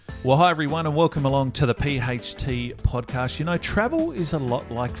Well, hi everyone, and welcome along to the PHT podcast. You know, travel is a lot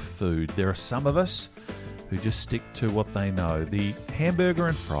like food. There are some of us who just stick to what they know, the hamburger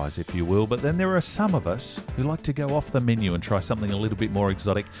and fries, if you will. But then there are some of us who like to go off the menu and try something a little bit more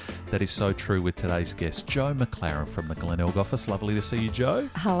exotic. That is so true with today's guest, Jo McLaren from the Glenelg office. Lovely to see you, Jo.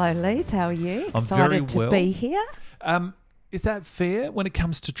 Hello, Leith. How are you? I'm very well. Excited to be here. Is that fair when it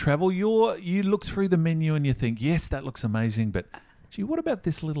comes to travel? You look through the menu and you think, yes, that looks amazing, but gee, what about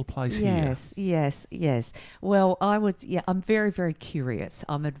this little place here? Yes. Well, I'm very, very curious.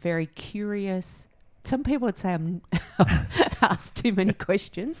 I'm a very curious. Some people would say I'm asked too many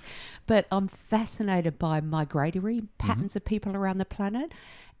questions, but I'm fascinated by migratory patterns of people around the planet.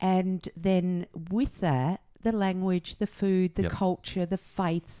 And then with that, the language, the food, the culture, the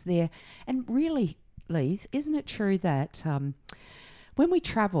faiths there. And really, Leith, isn't it true that when we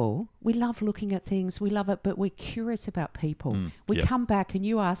travel, we love looking at things, we love it, but we're curious about people. We come back and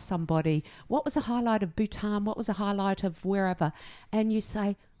you ask somebody, what was the highlight of Bhutan? What was the highlight of wherever? And you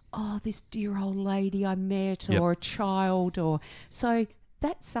say, oh, this dear old lady I met or a child. So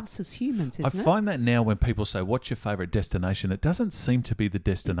that's us as humans, isn't it? I find that now when people say, what's your favourite destination? It doesn't seem to be the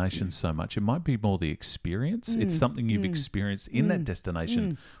destination so much. It might be more the experience. It's something you've experienced in that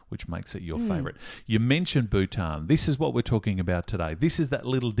destination which makes it your favourite. You mentioned Bhutan. This is what we're talking about today. This is that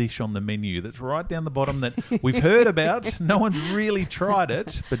little dish on the menu that's right down the bottom that we've heard about. No one's really tried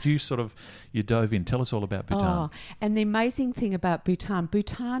it, but you dove in. Tell us all about Bhutan. Oh, and the amazing thing about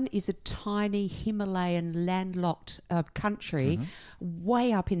Bhutan is a tiny Himalayan landlocked country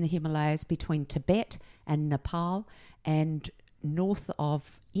way up in the Himalayas between Tibet and Nepal and north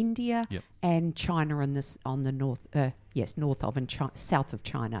of India and China on the north, north of and south of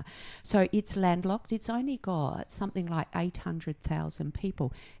China. So it's landlocked. It's only got something like 800,000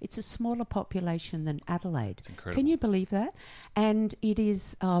 people. It's a smaller population than Adelaide. It's incredible. Can you believe that? And it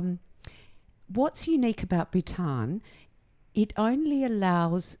is, what's unique about Bhutan, it only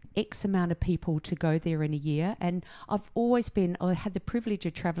allows X amount of people to go there in a year. And I had the privilege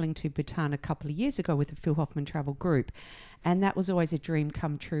of travelling to Bhutan a couple of years ago with the Phil Hoffman Travel Group. And that was always a dream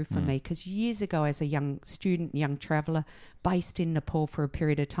come true for me, because years ago as a young traveller based in Nepal for a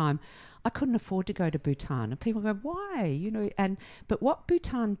period of time, I couldn't afford to go to Bhutan. And people go, why? But what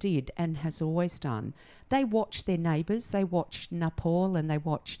Bhutan did and has always done, they watched their neighbours, they watched Nepal, and they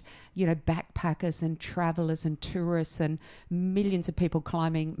watched, backpackers and travellers and tourists and millions of people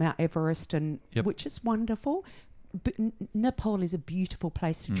climbing Mount Everest, and which is wonderful. But Nepal is a beautiful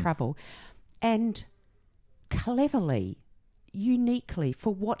place to travel. And cleverly, uniquely,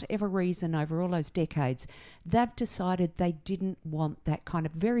 for whatever reason over all those decades, they've decided they didn't want that kind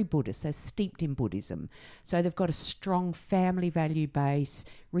of very Buddhist. They're steeped in Buddhism. So they've got a strong family value base,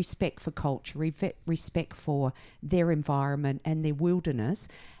 respect for culture, respect for their environment and their wilderness,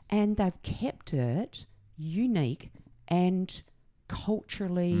 and they've kept it unique and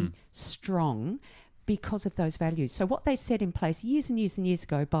culturally strong because of those values. So what they set in place years and years and years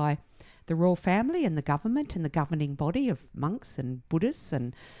ago by the royal family and the government and the governing body of monks and Buddhists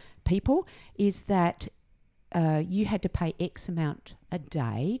and people is that you had to pay X amount a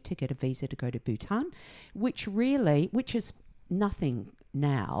day to get a visa to go to Bhutan, which is nothing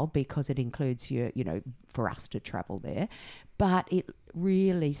now because it includes for us to travel there, but it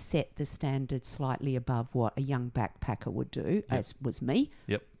really set the standard slightly above what a young backpacker would do, as was me.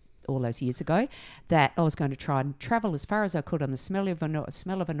 All those years ago, that I was going to try and travel as far as I could on the smell of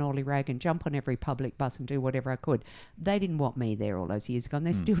an oily rag and jump on every public bus and do whatever I could. They didn't want me there all those years ago, and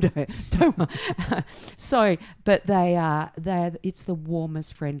they still don't. But it's the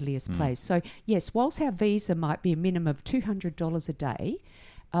warmest, friendliest place. So yes, whilst our visa might be a minimum of $200 a day,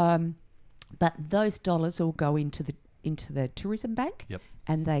 but those dollars all go into the tourism bank,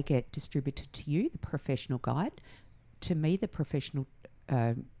 and they get distributed to you, the professional guide, to me, the professional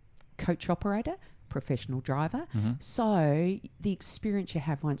coach operator, professional driver. So the experience you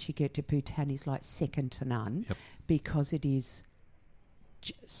have once you get to Bhutan is like second to none, because it is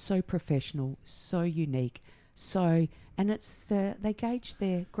so professional, so unique, and it's they gauge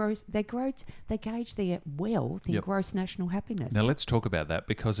their wealth in gross national happiness. Now let's talk about that,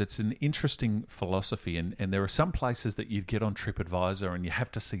 because it's an interesting philosophy, and there are some places that you'd get on TripAdvisor and you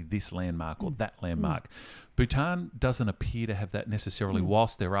have to see this landmark or that landmark. Bhutan doesn't appear to have that necessarily,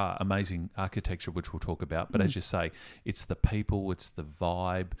 whilst there are amazing architecture, which we'll talk about. But as you say, it's the people, it's the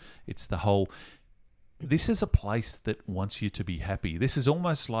vibe, it's the whole... This is a place that wants you to be happy. This is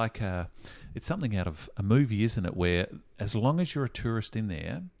almost like it's something out of a movie, isn't it? Where as long as you're a tourist in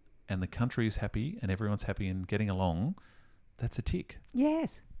there and the country is happy and everyone's happy and getting along, that's a tick.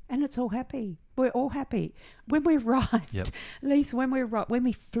 Yes. and it's all happy. We're all happy. When we arrived, Leith, when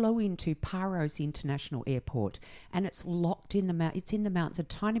we flew into Paros International Airport, and it's locked in it's in the mountains, a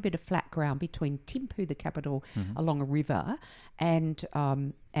tiny bit of flat ground between Thimphu, the capital, along a river, and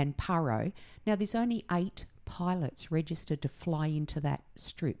Paro. Now, there's only 8 pilots registered to fly into that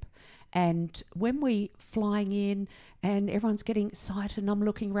strip. And when we flying in and everyone's getting excited and I'm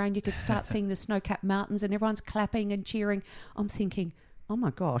looking around, you could start seeing the snow-capped mountains and everyone's clapping and cheering. I'm thinking, oh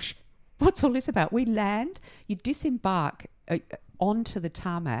my gosh, what's all this about? We land, you disembark onto the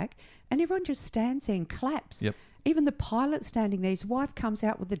tarmac and everyone just stands there and claps. Yep. Even the pilot standing there, his wife comes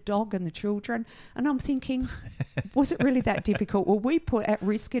out with the dog and the children. And I'm thinking, was it really that difficult? Well, we put at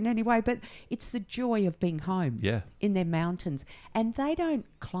risk in any way, but it's the joy of being home in their mountains. And they don't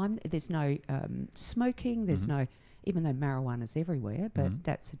climb. There's no smoking. There's no, even though marijuana's everywhere, but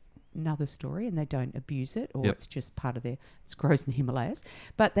that's another story. And they don't abuse it, or it's just part of it grows in the Himalayas.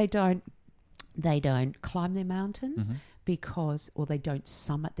 But they don't climb their mountains or they don't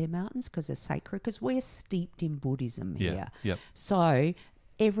summit their mountains because they're sacred, because we're steeped in Buddhism here. Yep. So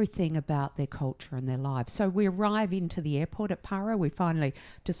everything about their culture and their lives. So we arrive into the airport at Paro. We finally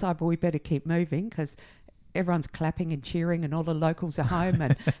decide, well, we better keep moving because everyone's clapping and cheering and all the locals are home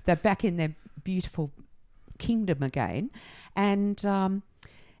and they're back in their beautiful kingdom again.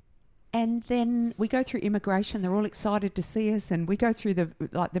 And then we go through immigration. They're all excited to see us, and we go through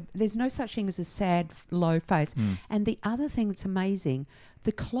there's no such thing as a sad, low face. And the other thing that's amazing,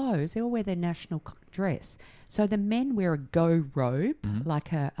 the clothes, they all wear their national dress. So the men wear a go robe,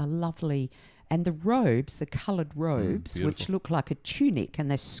 like a lovely, and the robes, the coloured robes, which look like a tunic,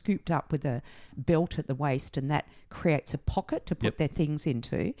 and they're scooped up with a belt at the waist, and that creates a pocket to put their things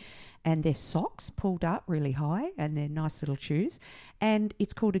into. And their socks pulled up really high, and their nice little shoes. And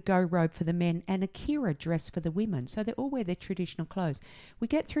it's called a go robe for the men and a kira dress for the women. So they all wear their traditional clothes. We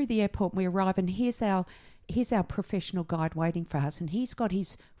get through the airport and we arrive, and here's our professional guide waiting for us, and he's got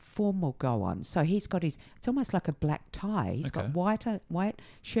his formal go on. So he's got it's almost like a black tie. He's got white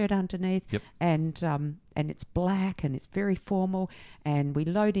shirt underneath, and it's black and it's very formal. And we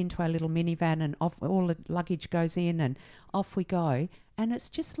load into our little minivan, and off all the luggage goes in, and off we go. And it's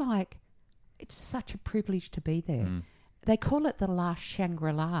just like, it's such a privilege to be there. They call it the last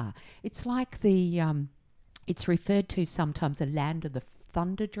Shangri-La. It's like it's referred to sometimes the land of the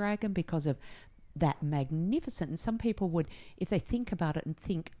Thunder Dragon because of that magnificent. And some people would, if they think about it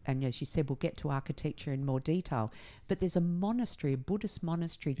and as you said, we'll get to architecture in more detail, but there's a monastery, a Buddhist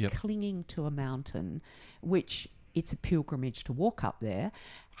monastery clinging to a mountain, which it's a pilgrimage to walk up there.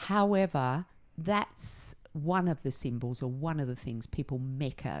 However, that's one of the symbols or one of the things people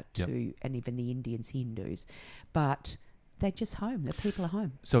mecca to, and even the Indians, Hindus, but they're just home. The people are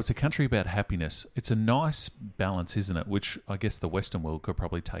home. So it's a country about happiness. It's a nice balance, isn't it? Which I guess the Western world could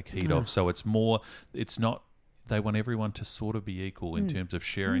probably take heed of. So it's not, they want everyone to sort of be equal in terms of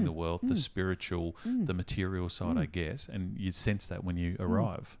sharing the wealth, the spiritual, the material side, I guess. And you sense that when you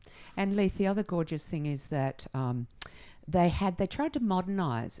arrive. And Leith, the other gorgeous thing is that they tried to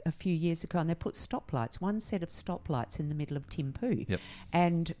modernise a few years ago, and they put stoplights, one set of stoplights in the middle of Thimphu.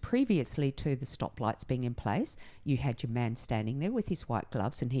 And previously to the stoplights being in place, you had your man standing there with his white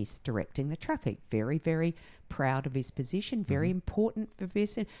gloves, and he's directing the traffic. Very, very proud of his position, very important for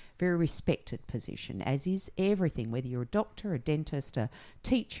this, very respected position, as is everything. Whether you're a doctor, a dentist, a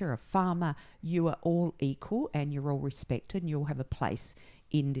teacher, a farmer, you are all equal and you're all respected, and you'll have a place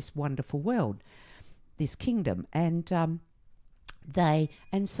in this wonderful world, this kingdom. And so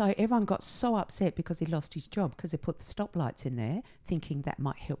everyone got so upset because he lost his job, because they put the stoplights in there thinking that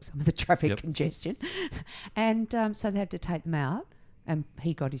might help some of the traffic congestion. And so they had to take them out, and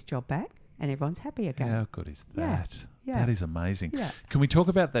he got his job back, and everyone's happy again. How good is that? That is amazing. Yeah. Can we talk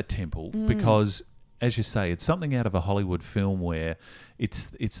about that temple? Because, as you say, it's something out of a Hollywood film where it's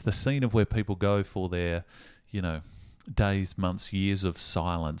the scene of where people go for their, days, months, years of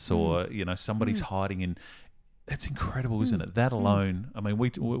silence, or somebody's hiding in. That's incredible, isn't it? That alone. I mean,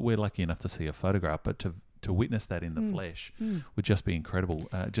 we're lucky enough to see a photograph, but to witness that in the flesh would just be incredible.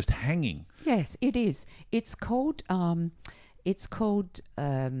 Just hanging. Yes, it is. It's called. It's called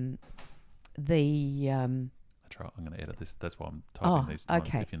the. That's right. I'm going to edit this. That's why I'm typing these times.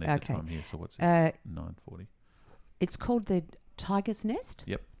 Okay, if you need the time here. So what's this? 9:40. It's called the Tiger's Nest.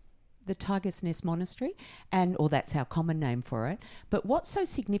 Yep. The Tiger's Nest Monastery, or that's our common name for it. But what's so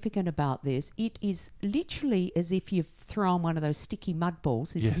significant about this, it is literally as if you've thrown one of those sticky mud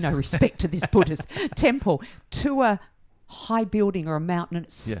balls, there's no respect to this Buddhist temple, to a high building or a mountain and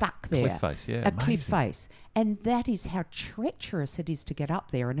it's stuck there. Cliff face, yeah. A cliff amazing. face. And that is how treacherous it is to get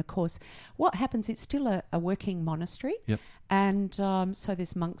up there. And of course, what happens, it's still a working monastery. Yep. And so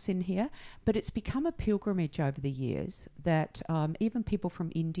there's monks in here. But it's become a pilgrimage over the years that even people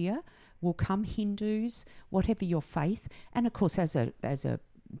from India will come, Hindus, whatever your faith. And of course, as a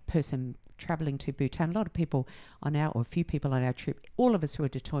person travelling to Bhutan, a lot of people or a few people on our trip, all of us were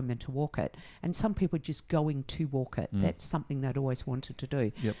determined to walk it, and some people just going to walk it. That's something they'd always wanted to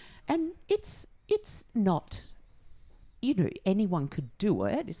do. Yep. And it's not, anyone could do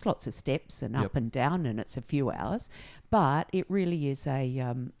it. It's lots of steps and up and down, and it's a few hours, but it really is a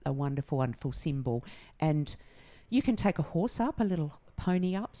wonderful, wonderful symbol. And you can take a horse up, a little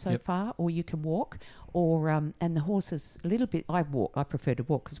pony up far, or you can walk, or and the horses a little bit. I prefer to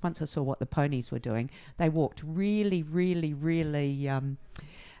walk, because once I saw what the ponies were doing, they walked really, really, really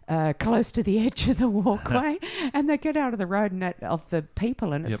close to the edge of the walkway, and they get out of the road and of the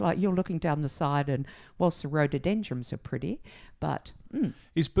people, and it's like you're looking down the side, and whilst the rhododendrons are pretty, but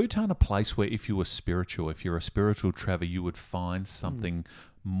Is Bhutan a place where if you're a spiritual traveller, you would find something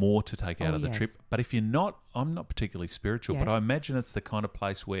more to take out of the trip? But if you're not, I'm not particularly spiritual, but I imagine it's the kind of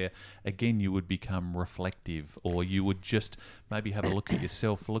place where, again, you would become reflective, or you would just maybe have a look at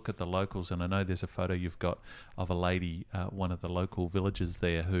yourself, look at the locals. And I know there's a photo you've got of a lady, one of the local villagers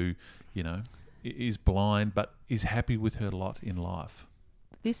there, who, is blind but is happy with her lot in life.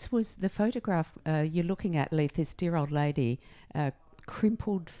 This was the photograph you're looking at, Leith, this dear old lady,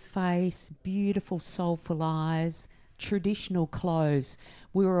 crimpled face, beautiful soulful eyes, traditional clothes.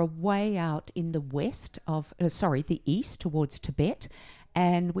 We were way out in the the east towards Tibet,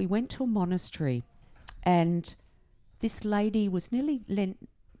 and we went to a monastery, and this lady was nearly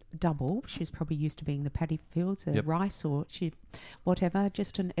double. She's probably used to being the paddy fields, rice, or whatever,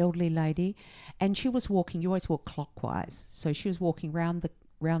 just an elderly lady. And she was walking, you always walk clockwise, so she was walking round the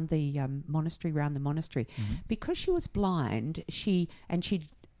monastery. Because she was blind, she'd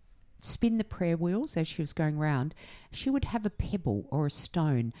spin the prayer wheels as she was going round. She would have a pebble or a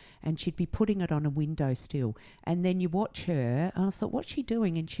stone, and she'd be putting it on a windowsill, and then you watch her, and I thought, what's she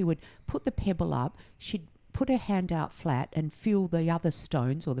doing? And she would put the pebble up, she'd put her hand out flat and feel the other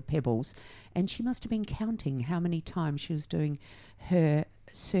stones or the pebbles, and she must have been counting how many times she was doing her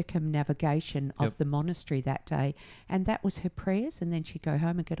circumnavigation of the monastery that day, and that was her prayers, and then she'd go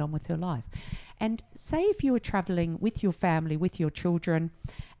home and get on with her life. And say if you were travelling with your family, with your children,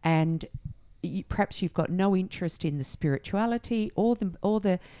 and perhaps you've got no interest in the spirituality, or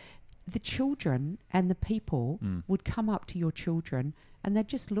the children and the people would come up to your children, and they'd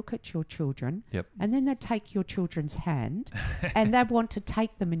just look at your children, and then they'd take your children's hand and they'd want to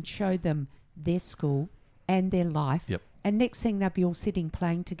take them and show them their school and their life. And next thing, they'd be all sitting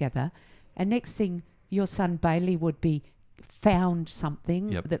playing together. And next thing, your son Bailey would be found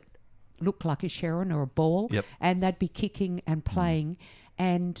something that looked like a Sharon or a ball, and they'd be kicking and playing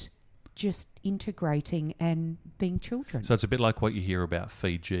and just integrating and being children. So it's a bit like what you hear about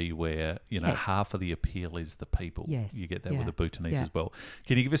Fiji, where half of the appeal is the people. You get that with the Bhutanese as well.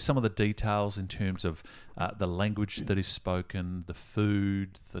 Can you give us some of the details in terms of the language that is spoken, the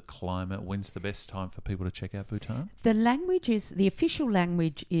food, the climate? When's the best time for people to check out Bhutan? The official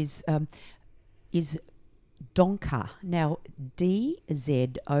language is Dongka. Now,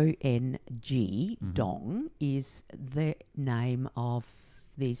 D-Z-O-N-G, Dong, is the name of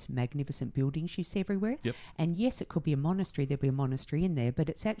these magnificent buildings you see everywhere. And yes, it could be a monastery. There'd be a monastery in there, but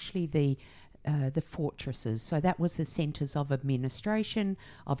it's actually the fortresses. So that was the centres of administration,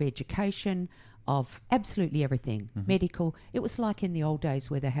 of education, of absolutely everything, medical. It was like in the old days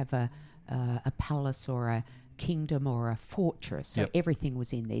where they have a palace or a kingdom or a fortress. So everything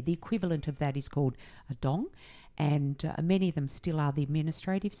was in there. The equivalent of that is called a dong. And many of them still are the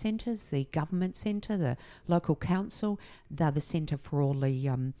administrative centres, the government centre, the local council. They're the centre for all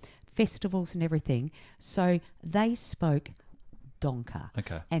the festivals and everything. So they spoke Dongka.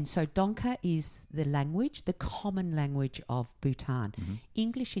 And so Dongka is the language, the common language of Bhutan.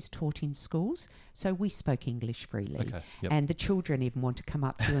 English is taught in schools, so we spoke English freely. And the children even want to come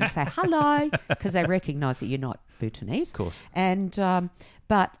up to you and say hello, because they recognise that you're not Bhutanese. Of course. And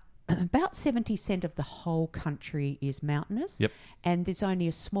but about 70% of the whole country is mountainous, and there's only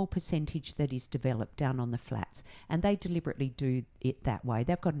a small percentage that is developed down on the flats, and they deliberately do it that way.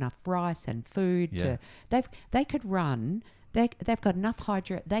 They've got enough rice and food. They could run. They've got enough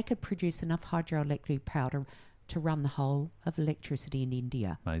they could produce enough hydroelectric power to run the whole of electricity in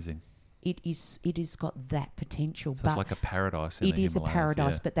India. Amazing. It is got that potential. So it's like a paradise in the Himalayas. It is a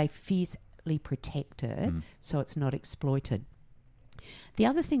paradise, but they fiercely protect it so it's not exploited. The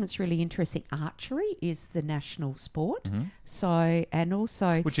other thing that's really interesting, archery is the national sport. So, and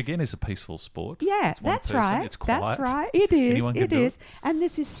also... Which again is a peaceful sport. Yeah, It's one that's person, right. It's quiet. That's right. It is. Anyone can It do is. And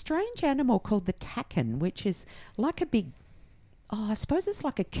there's this strange animal called the takin, which is like a big... I suppose it's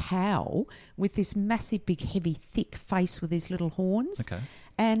like a cow with this massive, big, heavy, thick face with these little horns. Okay.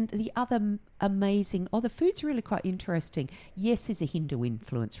 And the other amazing... the food's really quite interesting. Yes, there's a Hindu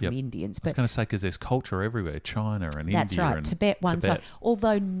influence from Indians, I was but... going to say, because there's culture everywhere, China and That's India right, and Tibet one's Tibet. like,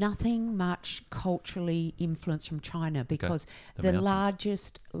 although nothing much culturally influenced from China because The the mountains.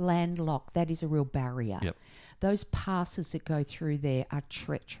 largest landlocked, that is a real barrier. Yep. Those passes that go through there are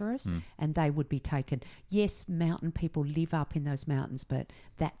treacherous and they would be taken. Yes, mountain people live up in those mountains, but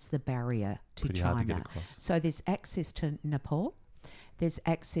that's the barrier to Pretty China. hard to get across. So there's access to Nepal. There's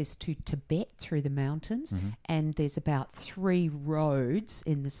access to Tibet through the mountains, and there's about 3 roads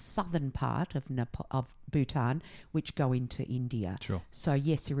in the southern part of of Bhutan which go into India. Sure. So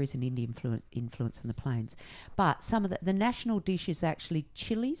yes, there is an Indian influence on the plains, but some of the national dish is actually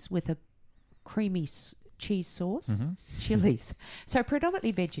chilies with a creamy cheese sauce. Chilies, so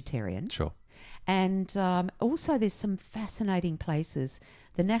predominantly vegetarian. Sure. And also there's some fascinating places.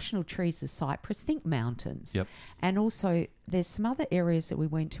 The national trees are cypress, think mountains. Yep. And also there's some other areas that we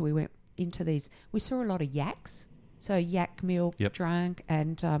went to. We went into these, we saw a lot of yaks, so yak milk drank.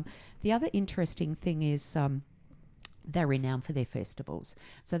 And the other interesting thing is they're renowned for their festivals.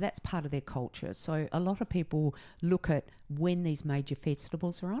 So that's part of their culture. So a lot of people look at when these major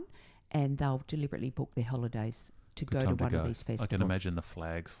festivals are on and they'll deliberately book their holidays to Good go to time one of these festivals. I can imagine the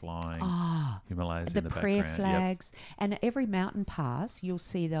flags flying, Himalayas The in the prayer background. flags. And at every mountain pass, you'll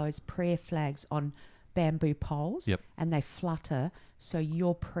see those prayer flags on bamboo poles. Yep. And they flutter, so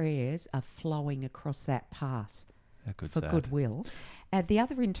your prayers are flowing across that pass How good's for that? goodwill. And the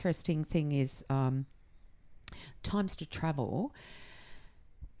other interesting thing is times to travel.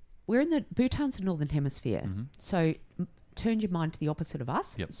 We're in the Bhutan's the northern hemisphere, so turn your mind to the opposite of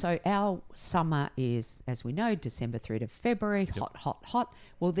us. Yep. So our summer is, as we know, December through to February, hot, hot, hot.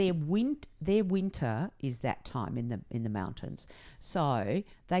 Well, their winter is that time in the mountains. So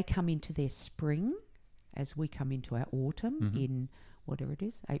they come into their spring as we come into our autumn in whatever it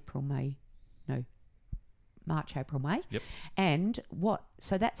is, March, April, May. Yep. And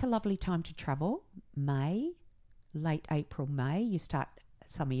so that's a lovely time to travel. May, late April, May, you start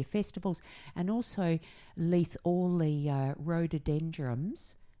some of your festivals, and also all the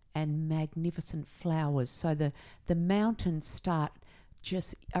rhododendrons and magnificent flowers. So the mountains start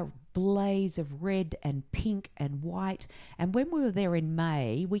just a blaze of red and pink and white. And when we were there in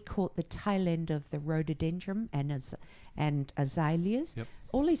May, we caught the tail end of the rhododendron and azaleas. Yep.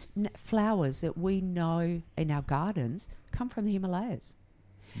 All these flowers that we know in our gardens come from the Himalayas.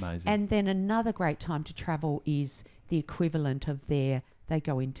 Amazing. And then another great time to travel is the equivalent of they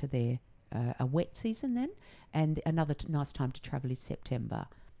go into their a wet season then, and another nice time to travel is September.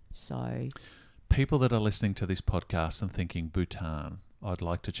 So people that are listening to this podcast and thinking Bhutan, I'd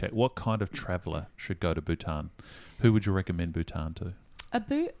like to check. What kind of traveller should go to Bhutan? Who would you recommend Bhutan to?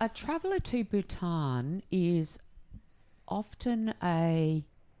 a traveller to Bhutan is often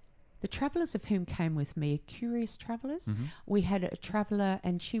the travellers of whom came with me are curious travellers. We had a traveller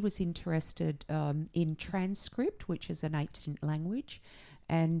and she was interested in transcript, which is an ancient language,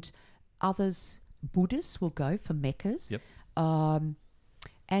 and others, Buddhists, will go for Meccas. Yep.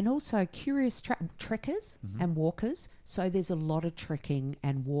 And also curious trekkers and walkers. So there's a lot of trekking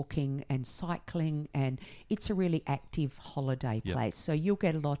and walking and cycling, and it's a really active holiday place. So you'll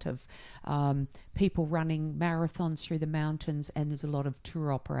get a lot of people running marathons through the mountains, and there's a lot of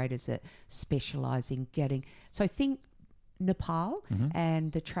tour operators that specialise in getting... So think Nepal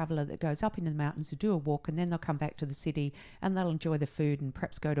and the traveller that goes up into the mountains to do a walk, and then they'll come back to the city and they'll enjoy the food and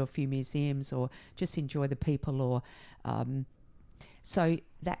perhaps go to a few museums or just enjoy the people or... So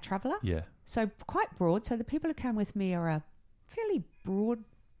that traveller. Yeah. So quite broad. So the people who come with me are a fairly broad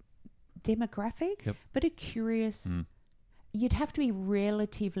demographic, but are curious. You'd have to be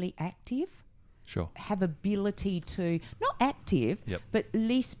relatively active. Sure. Have ability to, not active, but at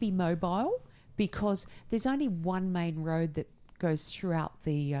least be mobile, because there's only one main road that goes throughout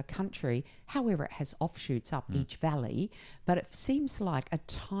the country. However, it has offshoots up each valley, but it seems like a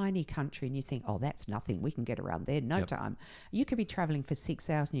tiny country, and you think, oh, that's nothing. We can get around there in no time. You could be travelling for 6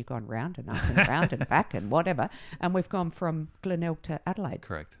 hours and you've gone round and up and round and back and whatever. And we've gone from Glenelg to Adelaide.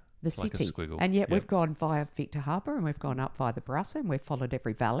 Correct. The It's like a city. squiggle. And yet we've gone via Victor Harbour, and we've gone up via the Barossa, and we've followed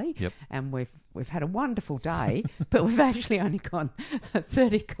every valley. And we've had a wonderful day, but we've actually only gone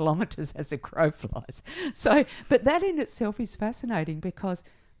 30 kilometres as a crow flies. So, but that in itself is fascinating, because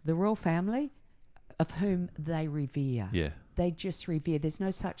the royal family, of whom they revere. they just revere. There's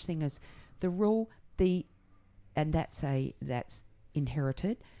no such thing as the rule, and that's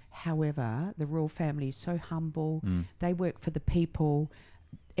inherited. However, the royal family is so humble. They work for the people.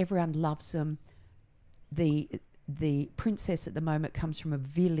 Everyone loves them. The princess at the moment comes from a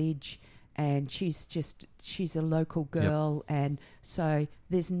village, and she's a local girl, and so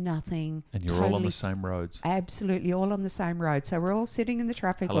there's nothing. And you're all on the same roads. Absolutely, all on the same road. So we're all sitting in the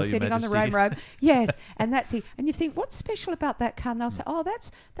traffic, Hello, or sitting Your on the Majesty. road. Yes, and that's it. And you think, what's special about that car? And they'll say, oh,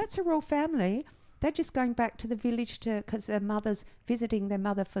 that's a royal family. They're just going back to the village because their mother's visiting their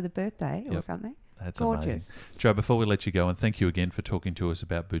mother for the birthday or something. That's gorgeous. Amazing. Joe, before we let you go, and thank you again for talking to us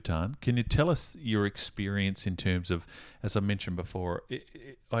about Bhutan, can you tell us your experience in terms of, as I mentioned before,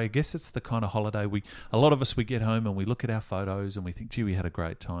 I guess it's the kind of holiday a lot of us, we get home and we look at our photos and we think, gee, we had a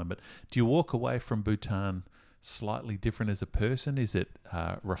great time. But do you walk away from Bhutan slightly different as a person? Is it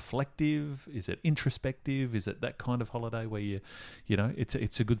reflective? Is it introspective? Is it that kind of holiday where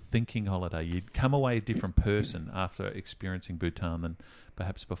it's a good thinking holiday? You come away a different person after experiencing Bhutan than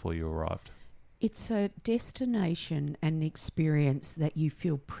perhaps before you arrived. It's a destination and experience that you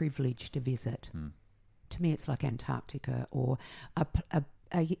feel privileged to visit. To me, it's like Antarctica or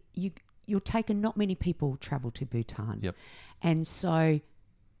you're taken. Not many people travel to Bhutan, and so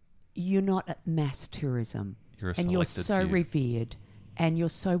you're not at mass tourism, and you're so revered, and you're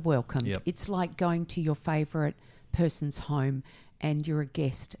so welcomed. It's like going to your favourite person's home, and you're a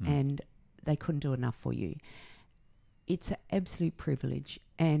guest, and they couldn't do enough for you. It's an absolute privilege,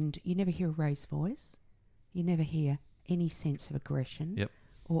 and you never hear a raised voice. You never hear any sense of aggression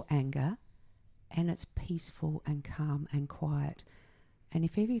or anger, and it's peaceful and calm and quiet. And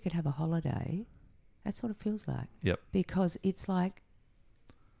if ever you could have a holiday, that's what it feels like. Because it's like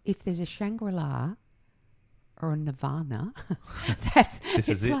if there's a Shangri-La or a Nirvana,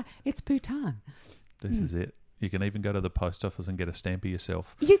 it's Bhutan. This is it. You can even go to the post office and get a stamp of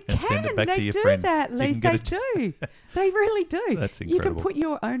yourself and send it back to your friends. They do. They really do. That's incredible. You can put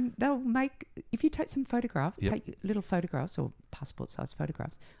your own. They'll make, if you take some photographs, take little photographs or passport-sized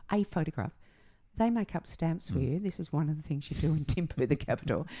photographs, a photograph. They make up stamps for you. This is one of the things you do in Thimphu, the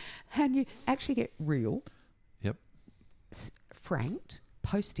capital, and you actually get real, franked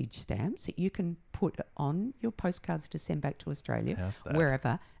postage stamps that you can put on your postcards to send back to Australia,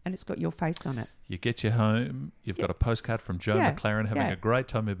 wherever, and it's got your face on it. You get you home, you've got a postcard from Joe McLaren having a great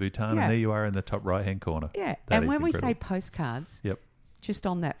time in Bhutan, and there you are in the top right-hand corner. And when we say postcards, just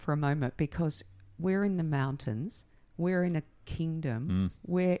on that for a moment, because we're in the mountains, we're in a kingdom,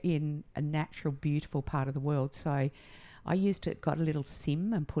 we're in a natural, beautiful part of the world. So I got a little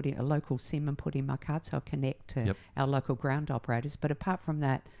SIM and put in a local SIM and put in my card so I connect to our local ground operators. But apart from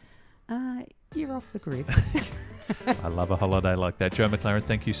that, you're off the grid. I love a holiday like that. Joe McLaren,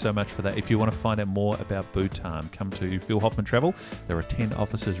 thank you so much for that. If you want to find out more about Bhutan, come to Phil Hoffman Travel. There are 10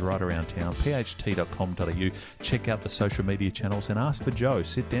 offices right around town, pht.com.au. Check out the social media channels and ask for Joe.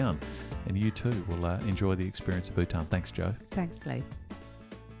 Sit down and you too will enjoy the experience of Bhutan. Thanks, Joe. Thanks, Lee.